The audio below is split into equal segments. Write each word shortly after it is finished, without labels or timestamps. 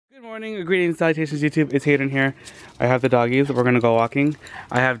Good morning, greetings, salutations YouTube, it's Hadrian here. I have the doggies, we're gonna go walking.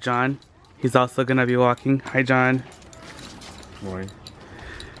 I have John, he's also gonna be walking. Hi John. Morning.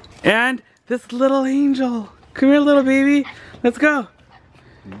 And this little angel. Come here little baby, let's go.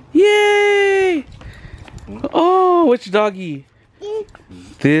 Yay! Oh, which doggy?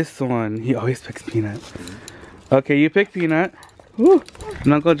 This one, he always picks Peanut. Okay, you pick Peanut. Woo.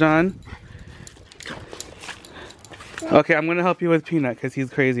 And Uncle John. Okay, I'm gonna help you with Peanut because he's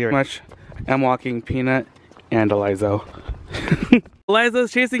crazy right much. I'm walking Peanut and Eliza.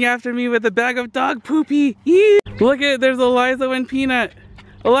 Eliza's chasing after me with a bag of dog poopy. Yee. Look at, there's Eliza and Peanut.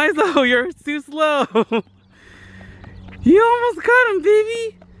 Eliza, you're too slow. You almost caught him,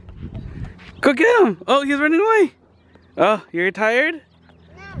 baby. Go get him. Oh, he's running away. Oh, you're tired?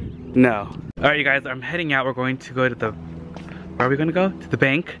 No. All right, you guys, I'm heading out. We're going to go to the, where are we gonna go? To the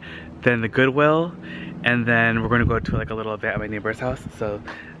bank, then the Goodwill, and then we're gonna go to like a little event at my neighbor's house. So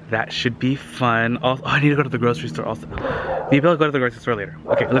that should be fun. Also, oh, I need to go to the grocery store also. Maybe I'll go to the grocery store later.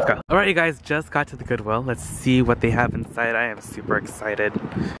 Okay, let's go. All right, you guys, just got to the Goodwill. Let's see what they have inside. I am super excited.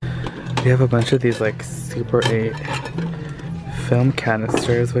 They have a bunch of these like Super 8 film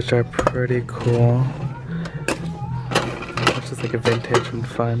canisters, which are pretty cool. It's just like a vintage and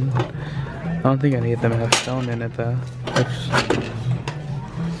fun. I don't think any of them have film in it though.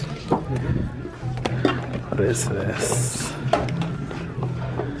 What is this?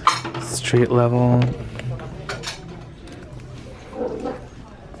 Street level.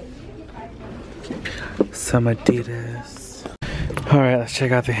 Some Adidas. Alright, let's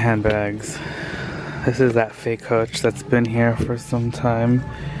check out the handbags. This is that fake Coach that's been here for some time.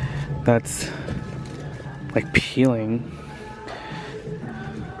 That's like peeling.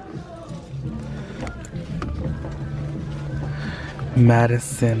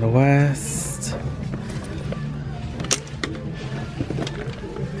 Madison West.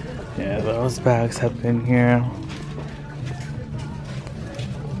 Yeah, those bags have been here.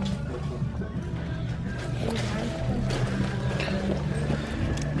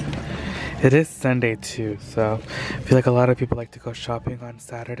 It is Sunday too, so I feel like a lot of people like to go shopping on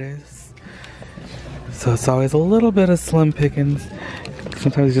Saturdays. So it's always a little bit of slim pickings.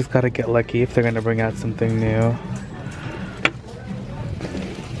 Sometimes you just gotta get lucky if they're gonna bring out something new.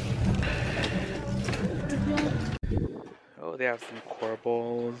 Oh, they have some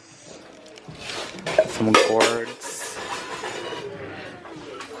corbels, some gourds,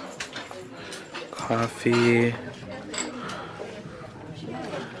 coffee.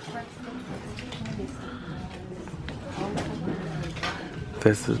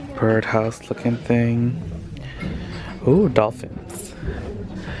 This is birdhouse looking thing. Ooh, dolphins.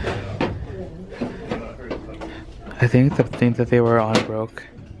 I think the thing that they were on broke.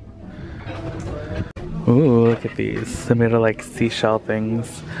 Ooh, look at these. They're made of like seashell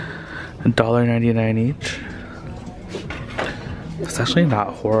things. $1.99 each. It's actually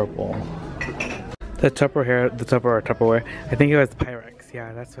not horrible. The Tupperware, I think it was Pyrex.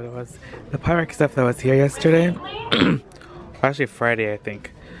 Yeah, that's what it was. The Pyrex stuff that was here yesterday. Actually Friday I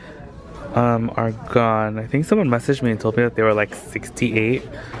think, are gone. I think someone messaged me and told me that they were like $68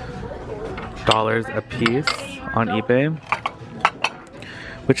 a piece on eBay,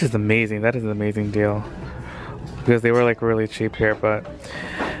 which is amazing. That is an amazing deal because they were like really cheap here. But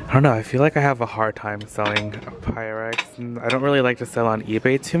I don't know, I feel like I have a hard time selling Pyrex, and I don't really like to sell on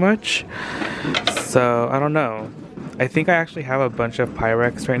eBay too much, so I don't know. I think I actually have a bunch of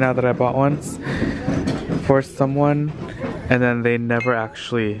Pyrex right now that I bought once for someone, and then they never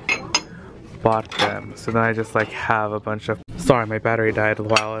actually bought them. So then I just like have a bunch of, sorry, my battery died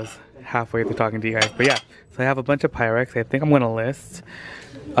while I was halfway through talking to you guys. But yeah, so I have a bunch of Pyrex. I think I'm gonna list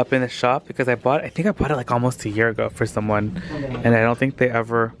up in the shop because I think I bought it like almost a year ago for someone, and I don't think they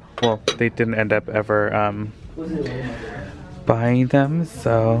ever, well, they didn't end up ever buying them.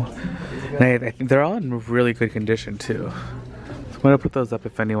 So and I think they're all in really good condition too. So I'm gonna put those up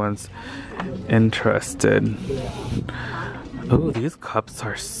if anyone's interested. Oh, these cups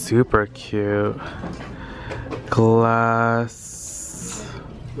are super cute. Glass.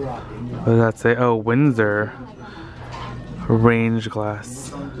 What does that say? Oh, Windsor range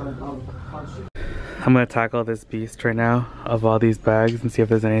glass. I'm gonna tackle this beast right now of all these bags and see if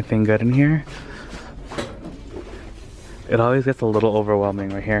there's anything good in here. It always gets a little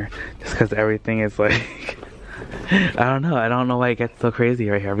overwhelming right here just because everything is like I don't know why it gets so crazy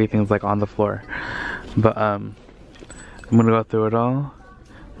right here. Everything's like on the floor. But I'm gonna go through it all.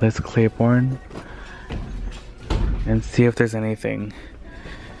 Liz Claiborne and see if there's anything.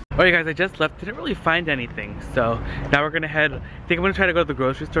 Alright guys, I just left, didn't really find anything, so now we're gonna head, I think I'm gonna try to go to the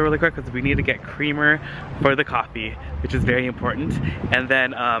grocery store really quick because we need to get creamer for the coffee, which is very important, and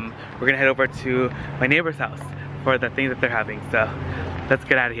then we're gonna head over to my neighbor's house for the thing that they're having, so let's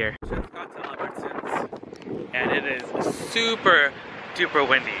get out of here. Just got to Albertsons, and it is super duper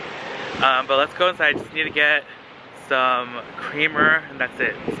windy, but let's go inside. Just need to get some creamer and that's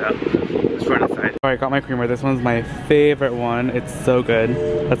it, so let's run inside. Alright, got my creamer. This one's my favorite one. It's so good.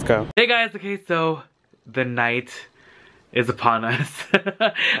 Let's go. Hey guys, okay, so the night is upon us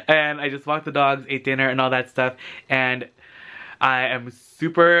and I just walked the dogs, ate dinner and all that stuff, and I am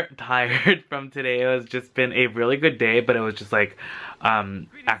super tired from today. It has just been a really good day, but it was just like action.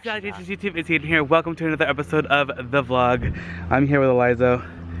 YouTube, it's Hayden here. Welcome to another episode of the vlog. I'm here with Eliza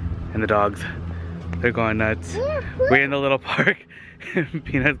and the dogs. They're going nuts. We're in the little park.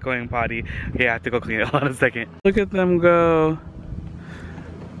 Peanut's going potty. Okay, I have to go clean it. Hold on a second. Look at them go.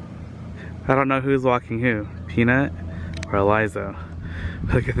 I don't know who's walking who. Peanut or Eliza.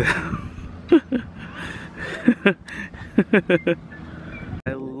 Look at them.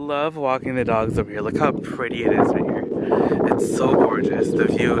 I love walking the dogs over here. Look how pretty it is right here. It's so gorgeous. The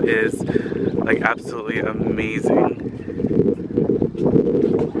view is like absolutely amazing.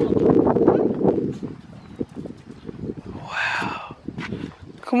 Wow.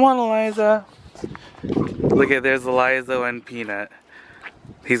 Come on, Eliza. Look at, there's Eliza and Peanut.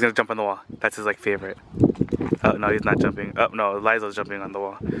 He's gonna jump on the wall. That's his like favorite. Oh no, he's not jumping. Oh no, Eliza's jumping on the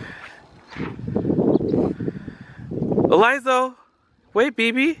wall. Eliza! Wait,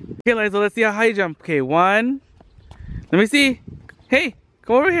 baby. Okay, Eliza, let's see how high you jump. Okay, one. Let me see. Hey,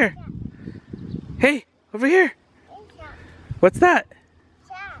 come over here. Hey, over here. What's that?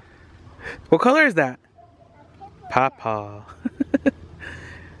 What color is that? Papa.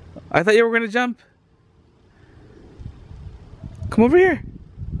 I thought you were gonna jump. Come over here.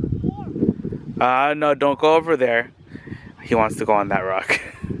 No, don't go over there. He wants to go on that rock.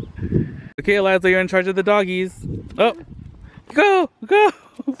 Okay, Eliza, you're in charge of the doggies. Oh, go, go.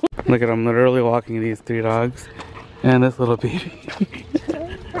 Look at him literally walking these 3 dogs and this little baby.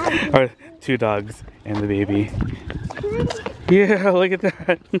 Or 2 dogs and the baby. Yeah, look at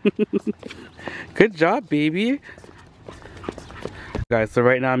that. Good job, baby. Guys, so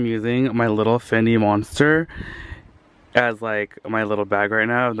right now I'm using my little Fendi Monster as like my little bag right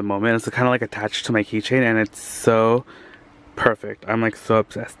now at the moment. It's kind of like attached to my keychain and it's so perfect. I'm like so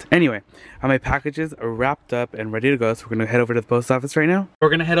obsessed. Anyway, my packages are wrapped up and ready to go, so we're gonna head over to the post office right now. We're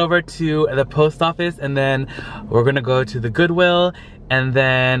gonna head over to the post office and then we're gonna go to the Goodwill, and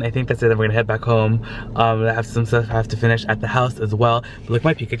then I think that's it. Then we're gonna head back home. I have some stuff I have to finish at the house as well. But look at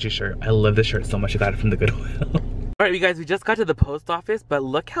my Pikachu shirt. I love this shirt so much. I got it from the Goodwill. Alright, you guys, we just got to the post office, but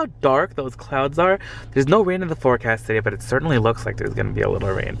look how dark those clouds are. There's no rain in the forecast today, but it certainly looks like there's gonna be a little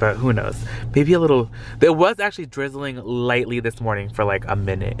rain, but who knows? Maybe a little. It was actually drizzling lightly this morning for like a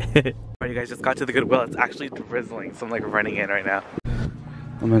minute. Alright, you guys, just got to the Goodwill. It's actually drizzling, so I'm like running in right now.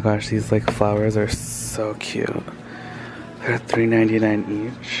 Oh my gosh, these like flowers are so cute. They're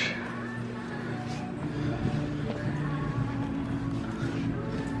 $3.99 each.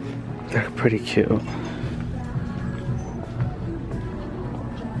 They're pretty cute.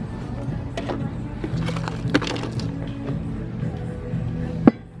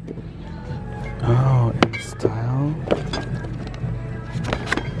 Oh, in style.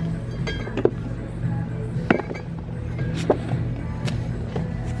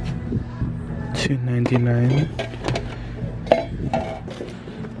 $2.99.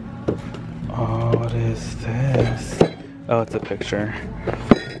 Oh, what is this? Oh, it's a picture.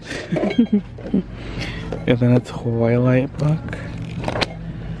 And then a Twilight book.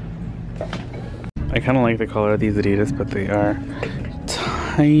 I kind of like the color of these Adidas, but they are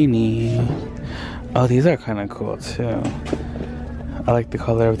tiny. Oh, these are kind of cool too. I like the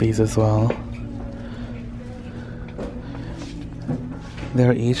color of these as well.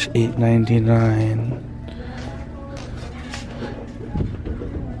 They're each $8.99.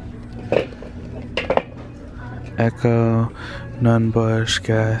 Echo, Nunbush,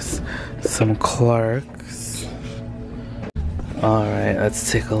 Guess, some Clarks. Alright,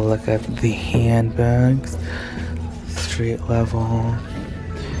 let's take a look at the handbags. Street level.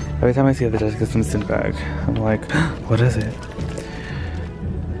 Every time I see the Jessica Simpson bag, I'm like, what is it?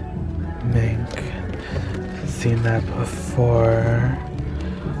 Mink. Seen that before.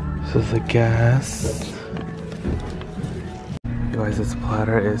 This is a Guess. You guys, this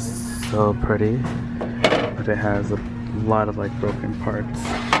platter is so pretty, but it has a lot of like broken parts.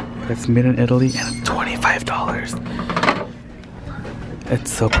 But it's made in Italy and it's $25.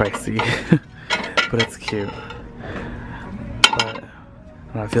 It's so pricey, but it's cute. But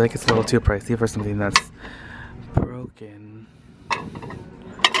I feel like it's a little too pricey for something that's broken.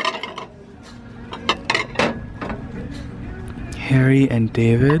 Harry and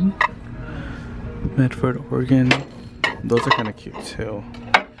David, Medford, Oregon. Those are kind of cute too.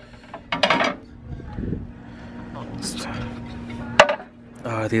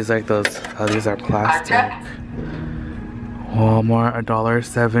 Oh, these like those. Oh, these are plastic. Walmart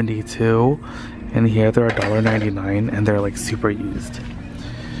 $1.72, and here they're $1.99, and they're like super used.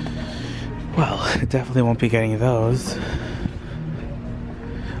 Well, I definitely won't be getting those.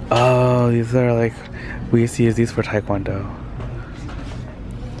 Oh, these are like, we used to use these for Taekwondo.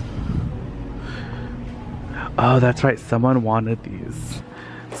 Oh, that's right, someone wanted these,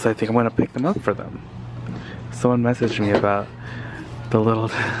 so I think I'm gonna pick them up for them. Someone messaged me about the little,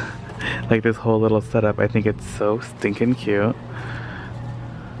 like this whole little setup. I think it's so stinking cute.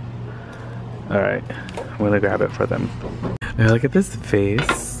 Alright, I'm gonna grab it for them. Okay, look at this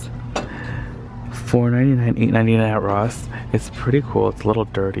vase. $4.99, $8.99 at Ross. It's pretty cool. It's a little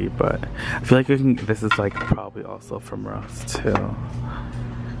dirty, but I feel like this is like probably also from Ross too.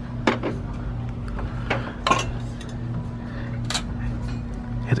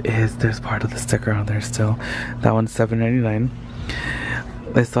 It is. There's part of the sticker on there still. That one's $7.99.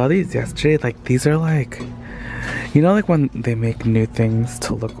 I saw these yesterday. Like, these are like, you know, like when they make new things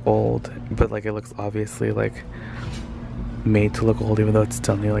to look old, but like it looks obviously like made to look old even though it's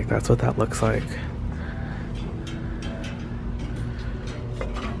still new. Like, that's what that looks like.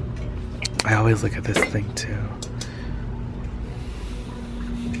 I always look at this thing too.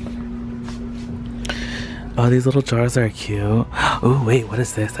 Oh, these little jars are cute. Oh, wait, what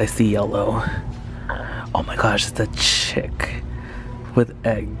is this? I see yellow. Oh my gosh, it's a chick with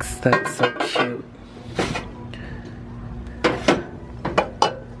eggs. That's so cute.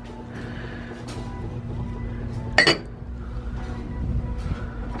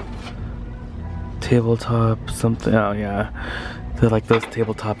 Tabletop something. Oh yeah, they're like those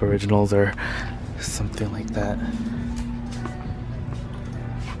tabletop originals or something like that.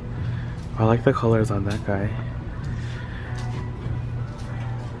 I like the colors on that guy.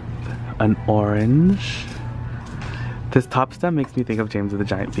 An orange. This top stem makes me think of James of the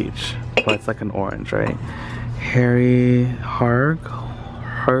Giant Peach, but it's like an orange, right? Harry Harg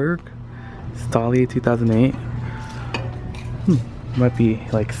Stolly 2008. Might be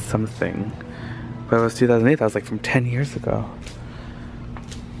like something, but it was 2008. That was like from 10 years ago.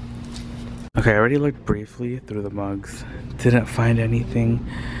 Okay, I already looked briefly through the mugs, didn't find anything,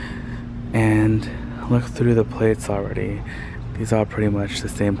 and looked through the plates already. These are pretty much the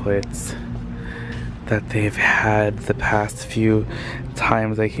same plates that they've had the past few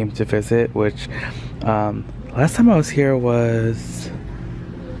times I came to visit, which last time I was here was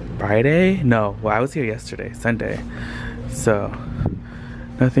Friday? No, well, I was here yesterday, Sunday. So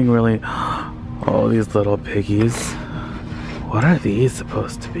nothing really. Oh, these little piggies. What are these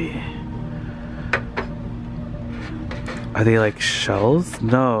supposed to be? Are they like shells?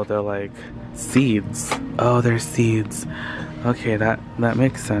 No, they're like seeds. Oh, they're seeds. Okay, that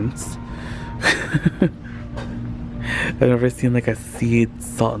makes sense. I've never seen like a seed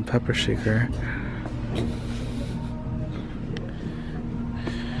salt and pepper shaker.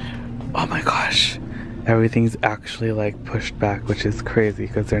 Oh my gosh. Everything's actually like pushed back, which is crazy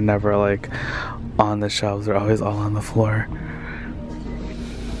because they're never like on the shelves. They're always all on the floor.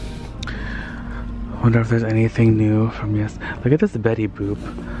 I wonder if there's anything new from Look at this Betty Boop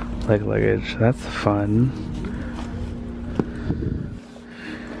like luggage. That's fun.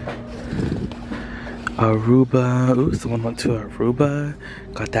 Aruba. Ooh, someone went to Aruba.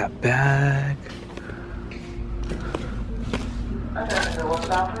 Got that bag.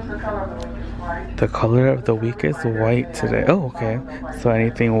 The color of the week is white today. Oh, okay. So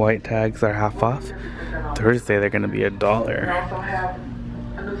anything white tags are half off. Thursday they're gonna be $1. We also have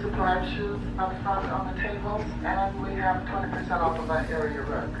a new supply of shoes up front on the tables, and we have 20% off of our area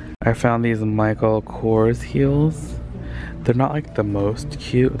rug. I found these Michael Kors heels. They're not like the most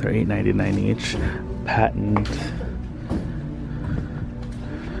cute. They're $8.99 each. Patent.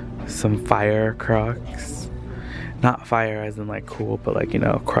 Some fire Crocs. Not fire as in like cool, but like, you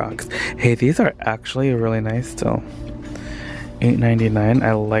know, Crocs. Hey, these are actually really nice still. $8.99.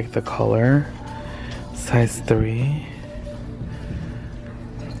 I like the color. Size 3.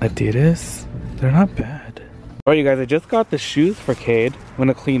 Adidas. They're not bad. Alright, you guys, I just got the shoes for Cade. I'm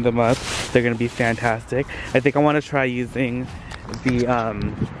gonna clean them up. They're gonna be fantastic. I think I want to try using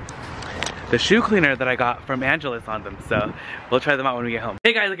the shoe cleaner that I got from Angelus on them. So we'll try them out when we get home.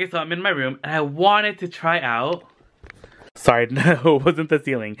 Hey guys, okay, so I'm in my room and I wanted to try out Sorry, no, it wasn't the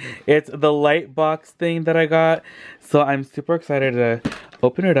ceiling. It's the light box thing that I got. So I'm super excited to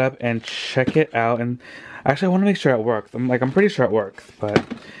open it up and check it out. And actually, I want to make sure it works. I'm pretty sure it works, but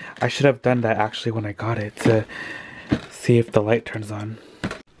I should have done that actually when I got it to see if the light turns on.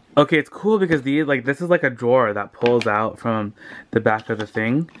 Okay, it's cool because this is like a drawer that pulls out from the back of the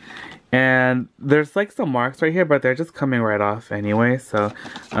thing. And there's like some marks right here, but they're just coming right off anyway, so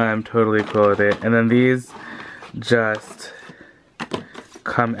I'm totally cool with it. And then these just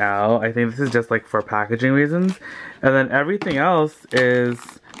come out. I think this is just like for packaging reasons. And then everything else they're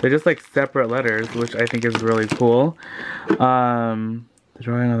just like separate letters, which I think is really cool. The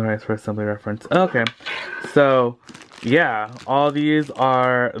drawing on the right for assembly reference. Okay, so yeah, all these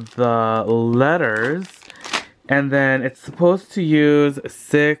are the letters. And then it's supposed to use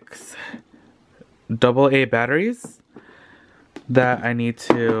 6 AA batteries that I need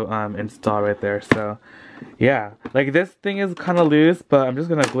to install right there. So yeah, like this thing is kind of loose, but I'm just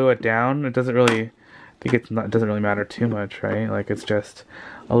gonna glue it down. It doesn't really, it doesn't really matter too much, right? Like it's just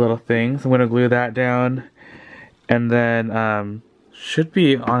a little thing. So I'm gonna glue that down, and then should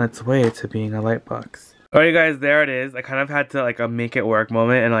be on its way to being a light box. Alright guys, there it is. I kind of had to like a make it work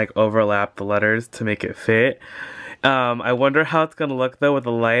moment and like overlap the letters to make it fit. I wonder how it's gonna look though with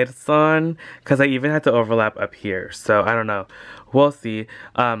the lights on, because I even had to overlap up here, so I don't know. We'll see.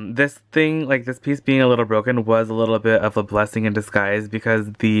 This thing, like this piece being a little broken, was a little bit of a blessing in disguise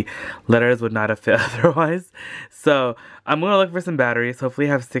because the letters would not have fit otherwise. So I'm gonna look for some batteries, hopefully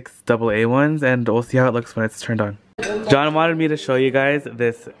have 6 AA ones, and we'll see how it looks when it's turned on. John wanted me to show you guys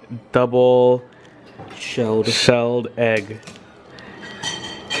this double shelled egg.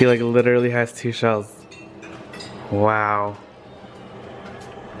 He like literally has 2 shells. Wow.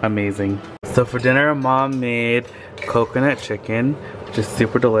 Amazing. So for dinner, Mom made coconut chicken, which is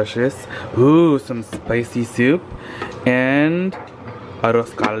super delicious. Ooh, some spicy soup and arroz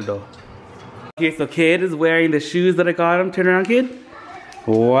caldo. Okay, so Kid is wearing the shoes that I got him. Turn around, Kid.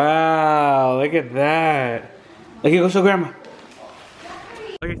 Wow, look at that. Okay, go show Grandma.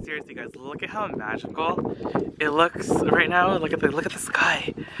 Okay, seriously guys, look at how magical it looks right now. Look at the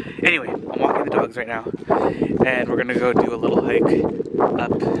sky. Anyway, I'm walking the dogs right now, and we're gonna go do a little hike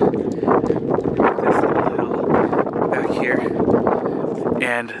up this hill back here.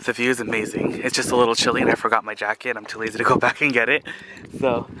 And the view is amazing. It's just a little chilly, and I forgot my jacket. I'm too lazy to go back and get it,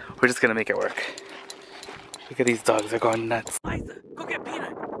 so we're just gonna make it work. Look at these dogs, they're going nuts. Liza, go get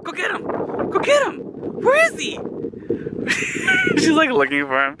Peanut. Go get him. Go get him. Where is he? She's like looking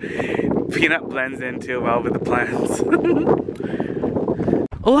for him. Peanut blends in too well with the plants.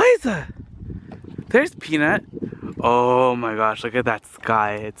 Eliza! There's Peanut. Oh my gosh, look at that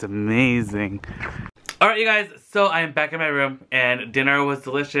sky. It's amazing. Alright you guys, so I'm back in my room and dinner was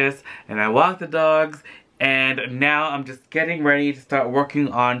delicious and I walked the dogs and now I'm just getting ready to start working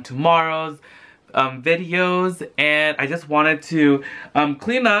on tomorrow's videos, and I just wanted to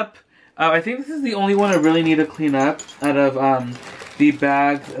clean up. I think this is the only one I really need to clean up out of the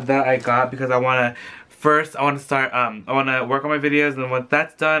bags that I got, because I want to start, I want to work on my videos, and once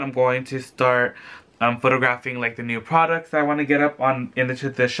that's done, I'm going to start photographing like the new products I want to get up on in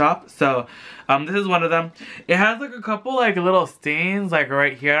the shop. So this is one of them. It has like a couple like little stains like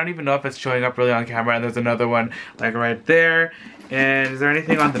right here. I don't even know if it's showing up really on camera, and there's another one like right there. And is there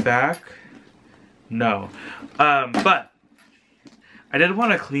anything on the back? No. But I did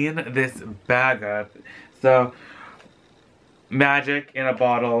want to clean this bag up. So, magic in a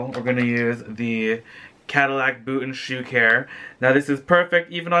bottle. We're going to use the Cadillac Boot and Shoe Care. Now this is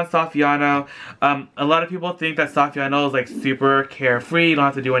perfect even on Saffiano. A lot of people think that Saffiano is like super carefree. You don't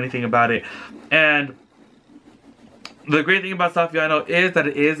have to do anything about it. And the great thing about Saffiano is that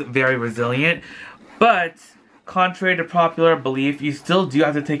it is very resilient. But contrary to popular belief, you still do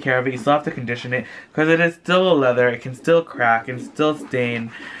have to take care of it. You still have to condition it, because it is still a leather. It can still crack and still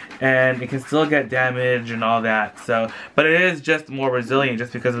stain, and it can still get damaged and all that. So, but it is just more resilient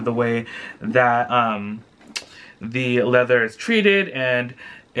just because of the way that the leather is treated and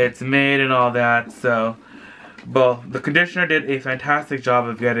it's made and all that. So, well, the conditioner did a fantastic job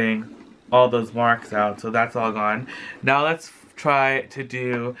of getting all those marks out. So that's all gone. Now let's try to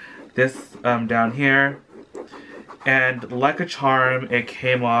do this down here. And like a charm, it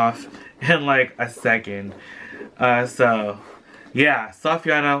came off in like a second. So, yeah,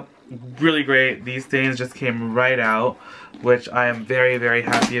 Saffiano, really great. These stains just came right out, which I am very, very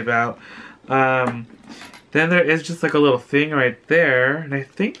happy about. Then there is just like a little thing right there, and I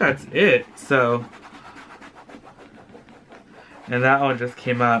think that's it. So, and that one just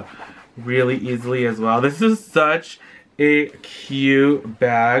came out really easily as well. This is such a cute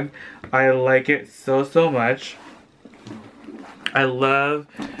bag. I like it so, so much. I love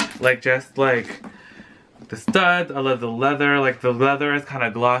like just like the studs. I love the leather. Like the leather is kind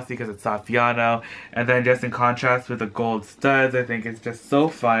of glossy because it's Saffiano, and then just in contrast with the gold studs, I think it's just so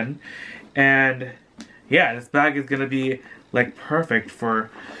fun. And yeah, this bag is gonna be like perfect for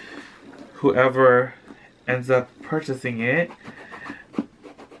whoever ends up purchasing it.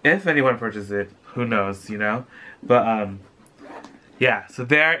 If anyone purchases it, who knows, you know? But yeah, so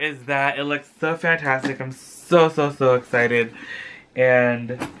there is that. It looks so fantastic. I'm so excited.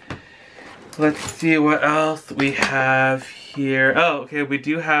 And let's see what else we have here. Oh, okay, we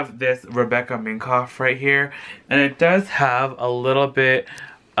do have this Rebecca Minkoff right here. And it does have a little bit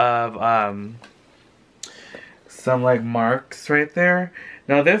of some like marks right there.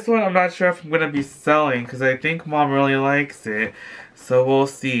 Now this one I'm not sure if I'm going to be selling because I think Mom really likes it. So we'll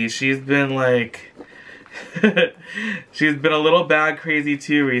see. She's been like... she's been a little bag crazy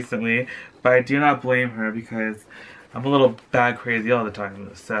too recently. But I do not blame her because I'm a little bag crazy all the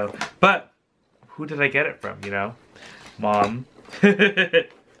time. So, but who did I get it from, you know? Mom.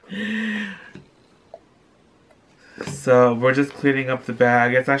 So we're just cleaning up the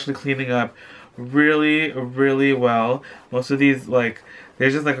bag. It's actually cleaning up really well. Most of these, like,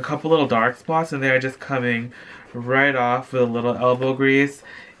 there's just like a couple little dark spots and they're just coming right off with a little elbow grease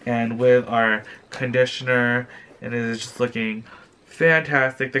and with our conditioner, and it is just looking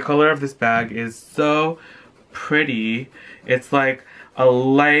fantastic. The color of this bag is so pretty. It's like a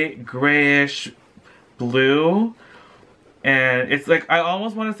light grayish blue, and it's like, I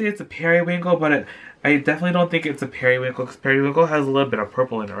almost want to say it's a periwinkle, but I definitely don't think it's a periwinkle because periwinkle has a little bit of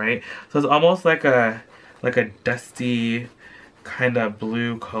purple in it, right? So it's almost like a dusty kind of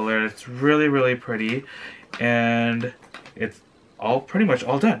blue color. It's really pretty, and it's all pretty much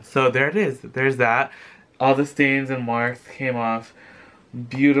all done. So there it is. There's that. All the stains and marks came off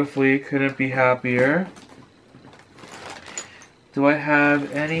beautifully. Couldn't be happier. Do I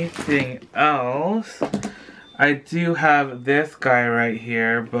have anything else? I do have this guy right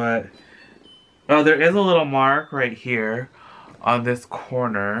here, but oh, there is a little mark right here on this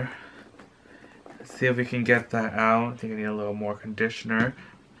corner. Let's see if we can get that out. I think I need a little more conditioner.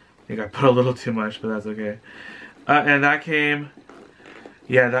 I think I put a little too much, but that's okay. And that came,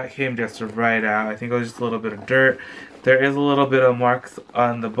 yeah, that came just right out. I think it was just a little bit of dirt. There is a little bit of marks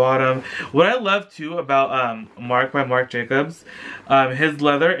on the bottom. What I love too about Mark by Marc Jacobs, his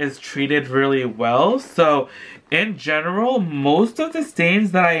leather is treated really well. So in general, most of the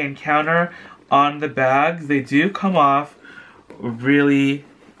stains that I encounter on the bags, they do come off really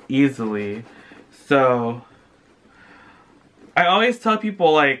easily. So I always tell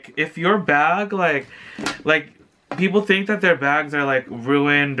people, like, if your bag, like people think that their bags are like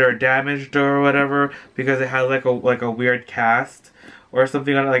ruined or damaged or whatever because it has like a weird cast or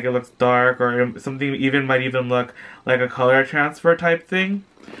something on it, like it looks dark, or something might even look like a color transfer type thing.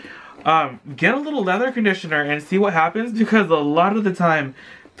 Get a little leather conditioner and see what happens, because a lot of the time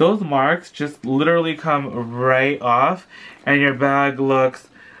those marks just literally come right off and your bag looks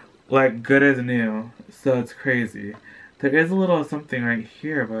like good as new. So it's crazy. There is a little something right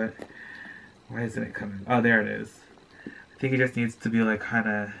here, but why isn't it coming? Oh, there it is. I think it just needs to be like kind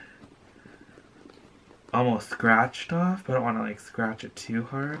of almost scratched off, but I don't want to like scratch it too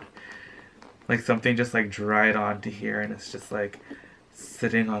hard. Like something just like dried onto here and it's just like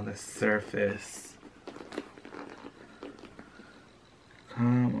sitting on the surface.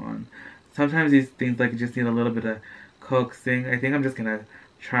 Come on. Sometimes these things like just need a little bit of coaxing. I think I'm just gonna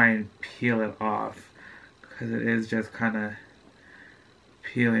try and peel it off because it is just kind of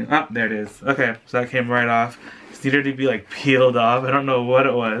peeling. Oh, there it is. Okay, so that came right off. Just needed to be like peeled off. I don't know what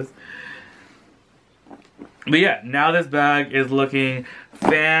it was. But yeah, now this bag is looking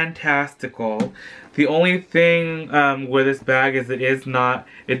fantastical. The only thing with this bag is it is missing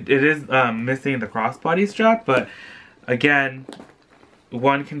the crossbody strap, but again,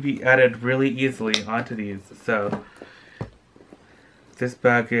 one can be added really easily onto these. So this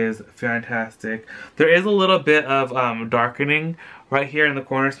bag is fantastic. There is a little bit of darkening right here in the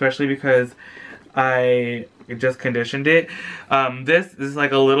corner, especially because I just conditioned it. This is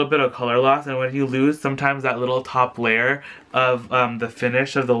like a little bit of color loss, and when you lose sometimes that little top layer of the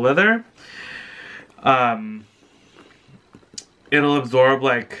finish of the leather, it'll absorb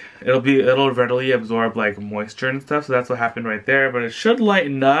like, it'll readily absorb like moisture and stuff, so that's what happened right there. But it should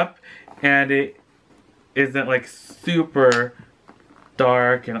lighten up and it isn't like super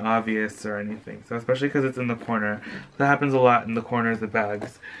dark and obvious or anything. So especially because it's in the corner. That happens a lot in the corners of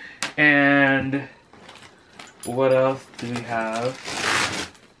bags. And what else do we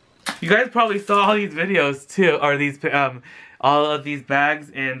have? You guys probably saw all these videos too, or these all of these bags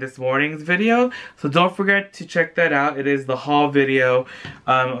in this morning's video. So don't forget to check that out. It is the haul video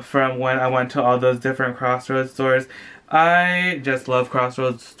from when I went to all those different Crossroads stores. I just love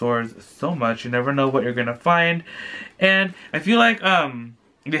Crossroads stores so much. You never know what you're gonna find. And I feel like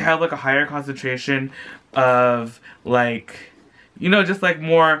they have like a higher concentration of like, you know, just like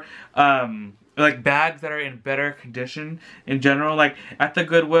more like bags that are in better condition in general. Like at the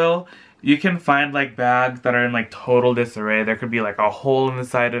Goodwill, you can find like bags that are in like total disarray. There could be like a hole in the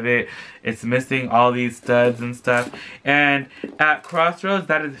side of it. It's missing all these studs and stuff. And at Crossroads,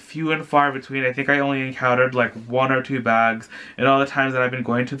 that is few and far between. I think I only encountered like 1 or 2 bags in all the times that I've been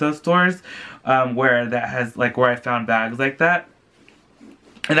going to those stores where I found bags like that.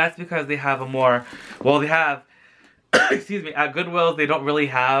 And that's because they have a more, well, they have, excuse me, at Goodwills, they don't really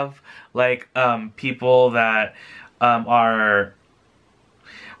have like people that are,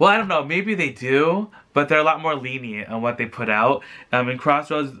 well, I don't know, maybe they do, but they're a lot more lenient on what they put out. In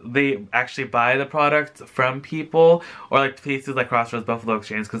Crossroads, they actually buy the products from people, or like places like Crossroads, Buffalo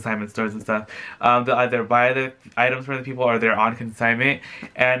Exchange, consignment stores and stuff. They'll either buy the items from the people or they're on consignment,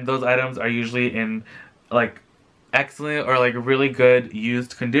 and those items are usually in like excellent or like really good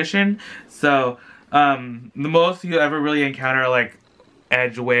used condition. So the most you ever really encounter like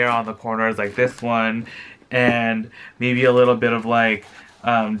edge wear on the corners like this one, and maybe a little bit of like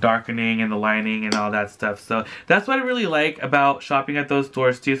darkening in the lining and all that stuff. So that's what I really like about shopping at those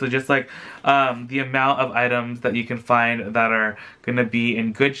stores too. So just like the amount of items that you can find that are gonna be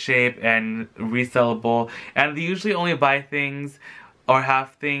in good shape and resellable, and they usually only buy things or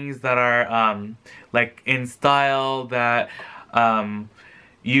have things that are like in style that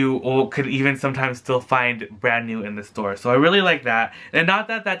you could even sometimes still find brand new in the store. So I really like that. And not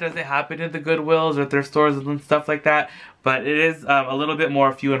that that doesn't happen in the Goodwills or thrift stores and stuff like that, but it is a little bit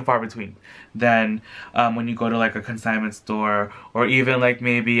more few and far between than when you go to like a consignment store or even like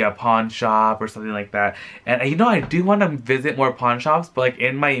maybe a pawn shop or something like that. And you know, I do want to visit more pawn shops, but like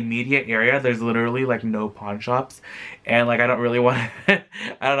in my immediate area there's literally like no pawn shops, and like I don't really want to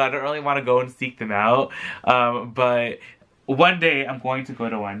I don't really want to go and seek them out, but one day I'm going to go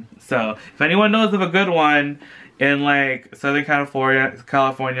to one. So if anyone knows of a good one in like Southern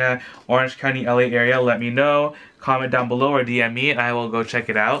California, Orange County, LA area, let me know. Comment down below or DM me and I will go check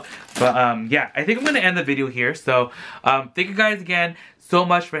it out. But yeah, I think I'm going to end the video here. So thank you guys again so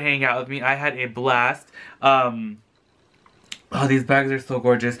much for hanging out with me. I had a blast. Oh, these bags are so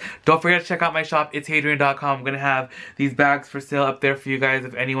gorgeous. Don't forget to check out my shop, itsHadrian.com. I'm going to have these bags for sale up there for you guys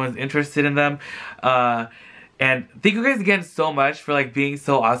if anyone's interested in them. And thank you guys again so much for like being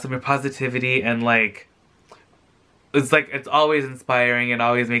so awesome, your positivity, and like it's always inspiring and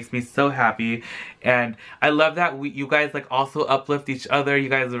always makes me so happy. And I love that you guys like also uplift each other. You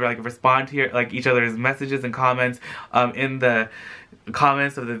guys like respond to each other's messages and comments in the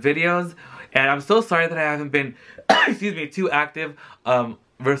comments of the videos. And I'm so sorry that I haven't been excuse me, too active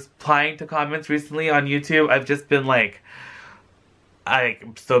replying to comments recently on YouTube. I've just been like,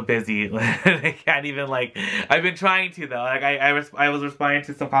 I'm so busy. I can't even like, I've been trying to though. Like I was responding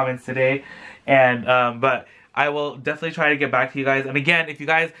to some comments today, and but I will definitely try to get back to you guys. And again, if you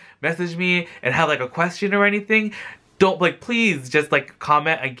guys message me and have like a question or anything, don't like, please just like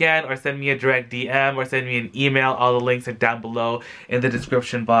comment again or send me a direct DM or send me an email. All the links are down below in the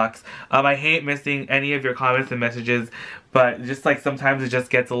description box. I hate missing any of your comments and messages, but just like sometimes it just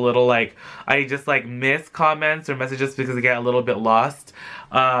gets a little like, I just like miss comments or messages because I get a little bit lost.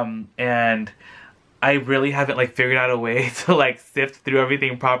 And I really haven't like figured out a way to like sift through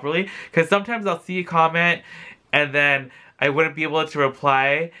everything properly, because sometimes I'll see a comment and then I wouldn't be able to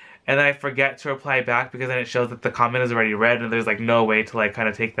reply, and then I forget to reply back because then it shows that the comment is already read and there's like no way to like kind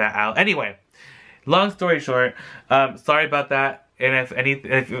of take that out. Anyway, long story short, sorry about that. And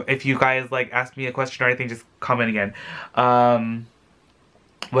if you guys like ask me a question or anything, just comment again.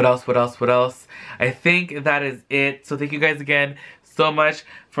 What else? I think that is it. So thank you guys again so much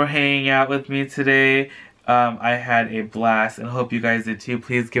for hanging out with me today. I had a blast and hope you guys did too.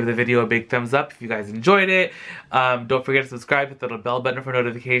 Please give the video a big thumbs up if you guys enjoyed it. Don't forget to subscribe, hit the little bell button for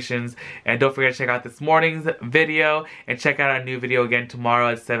notifications, and don't forget to check out this morning's video and check out our new video again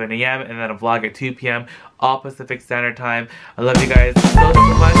tomorrow at 7 AM and then a vlog at 2 PM all Pacific Standard Time. I love you guys so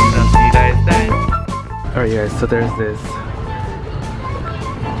much, and I'll see you guys then. Alright guys, so there's this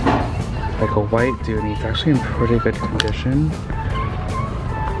like a white Dooney. It's actually in pretty good condition.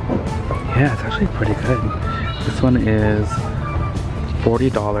 Yeah, it's actually pretty good. This one is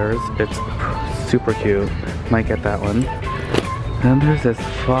 $40. It's super cute. Might get that one. And there's this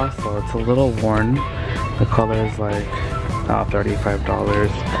fossil. It's a little worn. The color is like $35.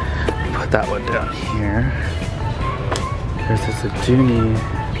 Put that one down here. There's this Dooney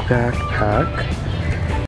backpack.